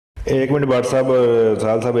एक मिनट बाट साहब,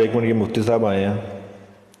 साल साहब एक मिनट, ये मुफ्ती साहब आए हैं।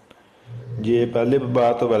 ये पहली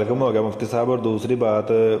बात तो वेलकम हो गया मुफ्ती साहब, और दूसरी बात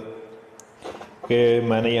कि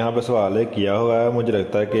मैंने यहाँ पे सवाल एक किया हुआ है, मुझे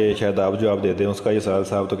लगता है कि शायद आप जवाब देते हैं उसका। ये साल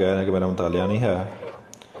साहब तो कह रहे हैं कि मेरा मुतालिया नहीं है।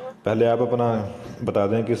 पहले आप अपना बता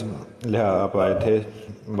दें किस लिहाज आप आए थे,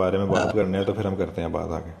 बारे में बात करने हैं, तो फिर हम करते हैं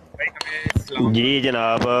बात आगे। जी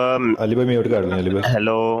जनाब। अली भाई म्यूट कर लें, अली भाई।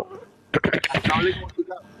 हेलो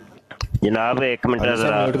जनाब, एक मिनट अली साहब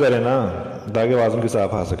ज़रा। म्यूट करें ना, ताकि आवाज़ उनकी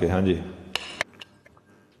साफ आ सके। हाँ जी।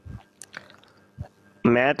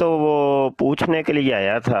 मैं तो वो पूछने के लिए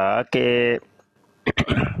आया था कि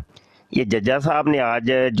ये जज्जा साहब ने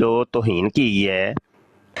आज जो तौहीन की है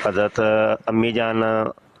हज़रत अम्मी जान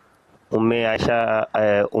उम्मे आयशा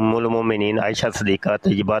उम्मुल मोमिनीन आयशा सदीक़ा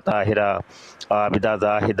तय्यबा ताहिरा आबिदा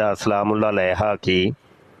ज़ाहिदा सलामुल्लाह अलैहा की,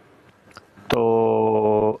 तो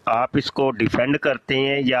आप इसको डिफेंड करते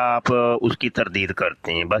हैं या आप उसकी तरदीद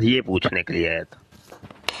करते हैं? बस ये पूछने के लिए आया था।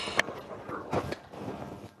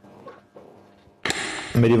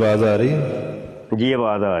 मेरी आवाज़ आ रही? जी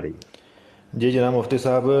आवाज़ आ रही। जी जनाब मुफ्ती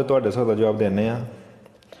साहब, थोड़े सवाल जवाब देने हैं।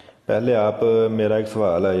 पहले आप, मेरा एक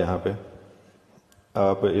सवाल है यहाँ पे,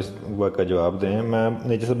 आप इस वक्त का जवाब दें। मैं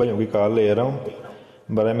नीचे से भाइयों की कॉल ले रहा हूँ,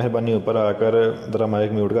 बड़ा मेहरबानी ऊपर आकर ज़रा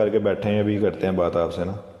माइक म्यूट करके बैठे हैं, अभी करते हैं बात आपसे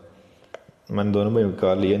ना। मैंने दोनों भाइयों की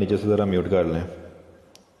कॉल ली है, नीचे से ज़रा म्यूट कर लें,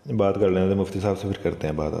 बात कर लें तो मुफ्ती साहब से, फिर करते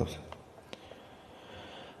हैं बात आपसे।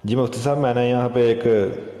 जी मुफ्ती साहब, मैंने यहाँ पे एक,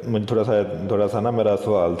 मुझे थोड़ा सा ना मेरा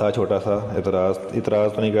सवाल था, छोटा सा इतराज़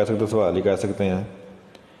तो नहीं कह सकते, सवाल ही कह सकते हैं।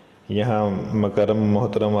 यहाँ मकरम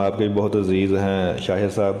मोहतरम आपके बहुत अजीज़ हैं शाहिद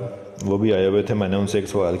साहब, वो भी आए हुए थे। मैंने उनसे एक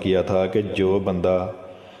सवाल किया था कि जो बंदा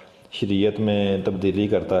शरीयत में तब्दीली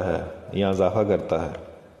करता है या इजाफ़ा करता है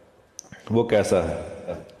वो कैसा है?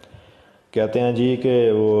 कहते हैं जी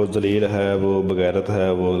कि वो ज़लील है, वो बगैरत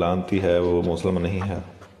है, वो लानती है, वो मुस्लिम नहीं है।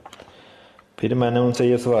 फिर मैंने उनसे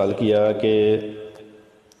ये सवाल किया कि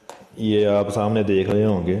ये आप सामने देख रहे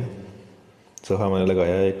होंगे, सफ़ा मैंने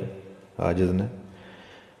लगाया एक आजिज़ ने,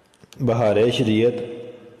 बहार शरीयत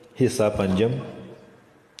हिस्सा पंजम,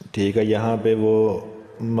 ठीक है। यहाँ पे वो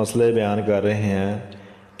मसले बयान कर रहे हैं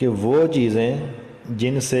कि वो चीज़ें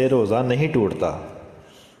जिनसे रोज़ा नहीं टूटता,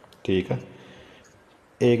 ठीक है।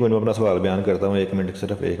 एक मिनट में अपना सवाल बयान करता हूँ, एक मिनट,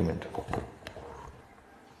 सिर्फ एक मिनट।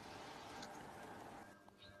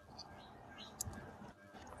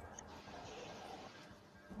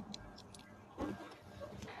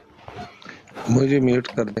 मुझे म्यूट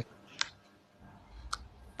कर दे।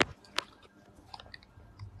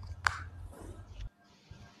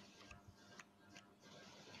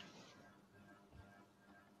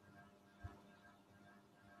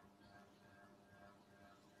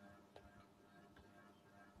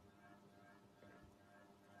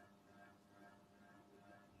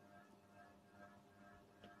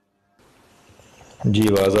 जी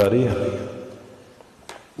आवाज़ आ रही है?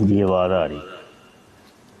 जी आवाज़ आ रही।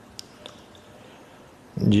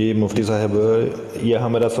 जी मुफ्ती साहब, यह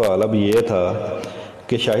मेरा सवाल अब ये था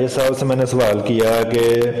कि शाहिद साहब से मैंने सवाल किया कि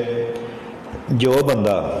जो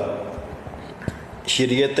बंदा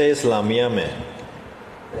शरीयत इस्लामिया में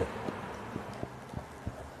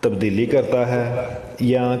तब्दीली करता है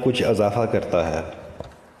या कुछ इजाफ़ा करता है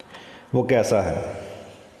वो कैसा है?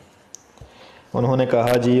 उन्होंने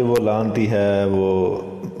कहा जी वो लानती है, वो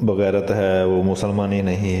बगैरत है, वो मुसलमानी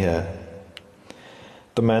नहीं है।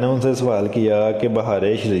 तो मैंने उनसे सवाल किया कि बहार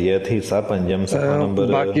शरीयत हिस्सा पंजम सफ़ा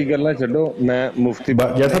नंबर, बाकी गल्लां छड्डो, मैं मुफ्ती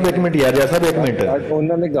जैसा एक मिनट यार, जैसा एक मिनट,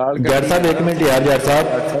 उन्होंने गाल जैर साहब एक मिनट यार, जैर साहब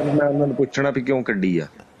मैं उन्होंने पूछना भी क्यों कड्डी आ।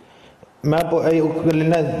 मैं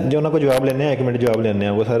लेना जो उन्होंने को जवाब लेने हैं, एक मिनट जवाब लेने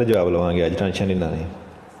हैं, वो सारे जवाब लवांगे अज, टेंशन नहीं लानी।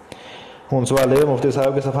 हुण सवाल है मुफ्ती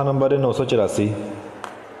साहब के सफ़ा नंबर 984,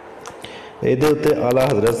 ये उत्ते आला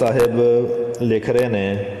हजरत साहिब लिख रहे ने,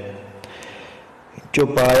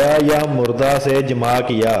 चुपाया या मुर्दा से जमा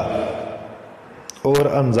किया और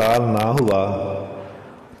अंजाल ना हुआ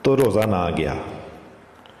तो रोज़ा ना गया,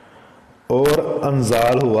 और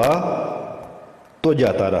अंजाल हुआ तो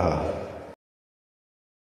जाता रहा,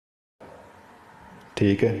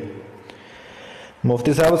 ठीक है।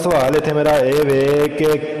 मुफ्ती साहब सवाल इत्थे मेरा ये वे कि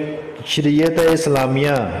शरीयत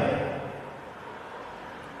इस्लामिया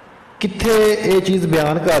कित्थे ये चीज़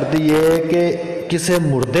बयान कर दी है कि किसी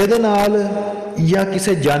मुर्दे दे नाल या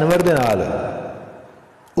किसी जानवर दे नाल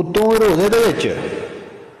उत्तों रोज़े दे विच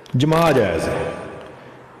जमा जायज़ है?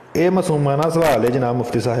 ये मासूमाना सवाल है जनाब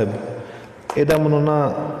मुफ्ती साहब, इहदा मैनूं ना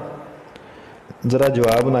ज़रा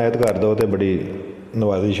जवाब नायत कर दो तो बड़ी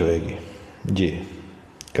नवाजिश होएगी। जी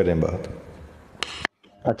करें बात।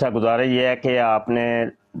 अच्छा, गुजारिश ये है कि आपने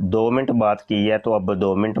 2 मिनट बात की है, तो अब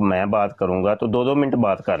 2 मिनट मैं बात करूंगा, तो 2-2 मिनट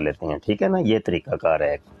बात कर लेते हैं, ठीक है ना? ये तरीका कार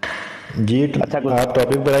है। जी अच्छा आप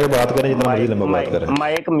टॉपिक पर आइए, बात करें, जितना मर्जी लंबा बात करें।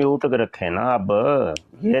 माइक म्यूट रखे ना। अब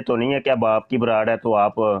ये तो नहीं है कि अब आपकी बराड़ है तो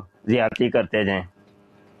आप ज्यादती करते जाएं।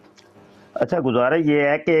 अच्छा, गुजारिश ये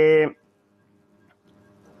है कि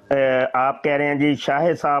आप कह रहे हैं जी,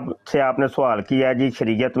 शाहिद साहब से आपने सवाल किया जी,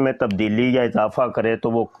 शरीयत में तब्दीली या इजाफा करे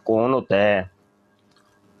तो वो कौन होता है?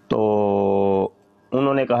 तो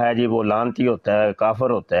उन्होंने कहा है जी वो लानती होता है,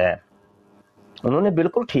 काफिर होता है। उन्होंने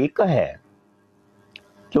बिल्कुल ठीक कहा है,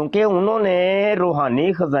 क्योंकि उन्होंने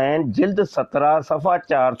रूहानी खजान जिल्द 17 सफ़ा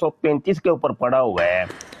 435 के ऊपर पढ़ा हुआ है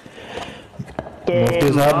मुफ्ती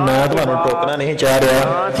साहब मैं ਤੁਹਾਨੂੰ ਟੋਕਣਾ ਨਹੀਂ ਚਾਹ ਰਿਹਾ,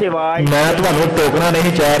 ਮੈਂ ਤੁਹਾਨੂੰ ਟੋਕਣਾ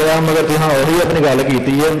ਨਹੀਂ ਚਾਹ ਰਿਹਾ, ਮਗਰ ਤੁਸੀਂ ਉਹੀ ਆਪਣੀ ਗੱਲ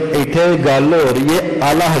ਕੀਤੀ ਹੈ। ਇੱਥੇ ਗੱਲ ਹੋ ਰਹੀ ਹੈ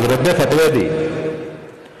ਆਲਾ ਹਜ਼ਰਤ ਦੇ ਫਤਵੇ ਦੀ।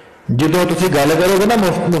 ਜਦੋਂ ਤੁਸੀਂ ਗੱਲ ਕਰੋਗੇ ਨਾ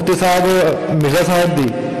ਮੁਫਤੀ ਸਾਹਿਬ ਮਿਰਜ਼ਾ ਸਾਹਿਬ ਦੀ,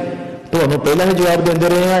 ਤੁਹਾਨੂੰ ਪਹਿਲਾਂ ਵੀ ਜਵਾਬ ਦਿੰਦੇ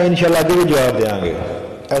ਰਹੇ ਹਾਂ, ਇਨਸ਼ਾਅੱਲਾ ਅੱਗੇ ਵੀ ਜਵਾਬ ਦੇਵਾਂਗੇ,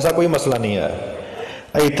 ਐਸਾ ਕੋਈ ਮਸਲਾ ਨਹੀਂ ਹੈ।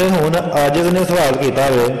 ਇੱਥੇ ਹੁਣ ਆਜਿਜ਼ ਨੇ ਸਵਾਲ ਕੀਤਾ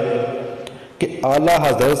ਹੋਵੇ ਕਿ ਆਲਾ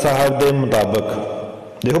ਹਜ਼ਰਤ ਸਾਹਿਬ ਦੇ ਮੁਤਾਬਕ,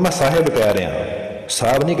 ਦੇਖੋ ਮੈਂ ਸਾਹਿਬ ਕਹਿ ਰਿਹਾ,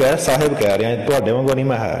 साहब नहीं कह, साहिब कह रहे हैं, ਤੁਹਾਡੇ ਵਾਂਗੂ ਨਹੀਂ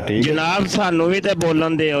ਮੈਂ ਹੈ। ਠੀਕ ਜਨਾਬ, ਸਾਨੂੰ ਵੀ ਤੇ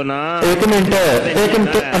ਬੋਲਣ ਦਿਓ ਨਾ। ਇੱਕ ਮਿੰਟ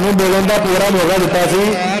ਤੁਹਾਨੂੰ ਬੋਲਣ ਦਾ ਪੂਰਾ ਮੌਕਾ ਦਿੱਤਾ ਸੀ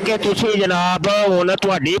ਕਿ ਤੁਸੀਂ ਜਨਾਬ ਹੁਣ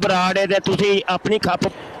ਤੁਹਾਡੀ ਬਰਾੜ ਹੈ ਤੇ ਤੁਸੀਂ ਆਪਣੀ ਖੱਪ।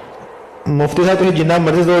 ਮੁਫਤੀ ਸਾਹਿਬ ਤੁਸੀਂ ਜਿੰਨਾ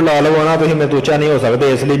ਮਰਜ਼ੀ ਜ਼ੋਰ ਲਾ ਲਓ ਨਾ, ਤੁਸੀਂ ਮੇਰੇ ਤੋਂ ਉੱਚਾ ਨਹੀਂ ਹੋ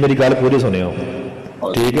ਸਕਦੇ, ਇਸ ਲਈ ਮੇਰੀ ਗੱਲ ਪੂਰੀ ਸੁਣਿਓ।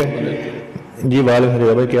 ठीक है जी, वालेकुम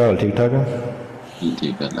भाई, क्या हाल? ठीक ठाक है? ठीक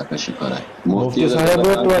है, अल्लाह का शुक्र है। मुफ्ती साहब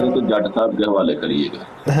तो जट साहब के हवाले करिएगा।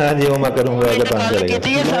 हाँ जी, वो मैं करूंगा, अगर काम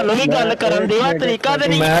करेगा। ਸਾਨੂੰ ਵੀ ਗੱਲ ਕਰਨ ਦਿਓ, ਤਰੀਕਾ ਤੇ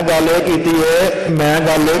ਨਹੀਂ। मैं गल ये कीती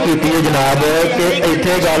है जनाब कि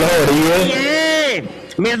इत्थे गल हो रही है,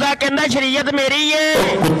 मिर्जा कहंदा शरीयत मेरी है।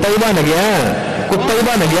 कुत्ता ही बन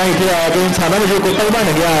गया इत्थे आके, इंसाना विच कुत्ता ही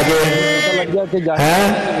बन गया आके, हैं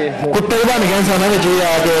कुत्ता ही बन गया इंसाना विच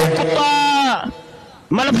आके।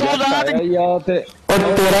 ਮਲਫੂਜ਼ਾਤ और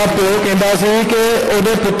तेरा प्यो कहता सी कि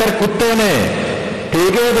ओदे पुत्र कुत्ते ने,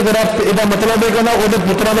 ठीक है, तो तेरा इहदा मतलब है कि ना ओदे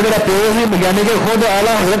पुत्रा दा जिहड़ा प्यो सी, यानी कि खुद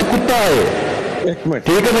आला हज़रत कुत्ता है।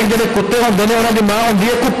 ठीक है, जिहड़े कुत्ते हुंदे ने उन्हां दी मां हुंदी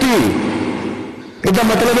है कुत्ती। इहदा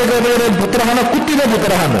मतलब है कि ओदे पुत्र हन कुत्ती दे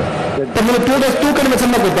पुत्र हन। तो मैनूं तू दस, तू किहड़े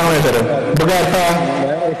नस्ल दा कुत्ता होया फिर बगैरता?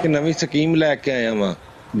 मैं एक नवी स्कीम लैके आया वां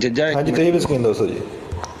जज्जा। हां जी, कई भी स्कीम दसो जी।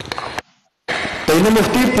 ਤੈਨੂੰ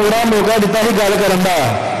ਮੁਫਤੀ ਪੂਰਾ ਮੌਕਾ ਦਿੱਤਾ ਸੀ ਗੱਲ ਕਰਨ ਦਾ,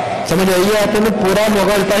 ਸਮਝ ਆਈ ਹੈ? ਤੈਨੂੰ ਪੂਰਾ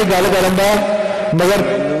ਮੌਕਾ ਦਿੱਤਾ ਸੀ ਗੱਲ ਕਰਨ ਦਾ, ਮਗਰ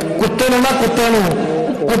ਕੁੱਤੇ ਨੂੰ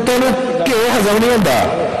ਘਿਓ ਹਜ਼ਮ ਨਹੀਂ ਹੁੰਦਾ।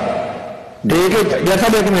 ਠੀਕ ਹੈ, ਜੈਸਾ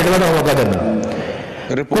ਵੀ 1 ਮਿੰਟ ਦਾ ਮੌਕਾ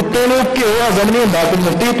ਦੇਣਾ। ਕੁੱਤੇ ਨੂੰ ਘਿਓ ਹਜ਼ਮ ਨਹੀਂ ਹੁੰਦਾ, ਤੂੰ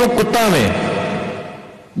ਮੁਫਤੀ ਤੂੰ ਕੁੱਤਾ में।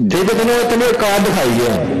 ठीक है, ਤੈਨੂੰ एक कार्ड दिखाई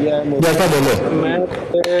है, जैसा बोलो।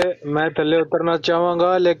 मैं थले उतरना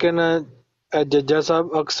चाहवागा, लेकिन जज्जा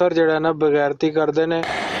साहब अक्सर जो ना बगैरती करते ने।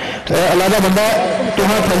 अल्लाह का बंदा,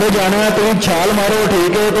 तुहां थले जाना है, तुम छाल मारो,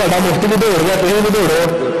 ठीक है, तुहाडा मुफ्ती भी दौड़ गया, तुसीं भी दौड़ो,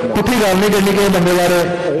 पुट्ठी गल नहीं करनी किसी बंदे बारे।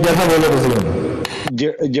 जैसा बोलो तुसीं।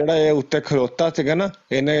 ਜਿਹੜਾ ਇਹ ਉੱਤੇ ਖਲੋਤਾ ਸੀਗਾ ਨਾ,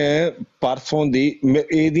 ਇਹਨੇ ਪਰਸੋਂ ਦੀ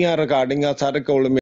ਇਹਦੀਆਂ ਰਿਕਾਰਡਿੰਗਾਂ ਸਾਰੇ ਕੋਲ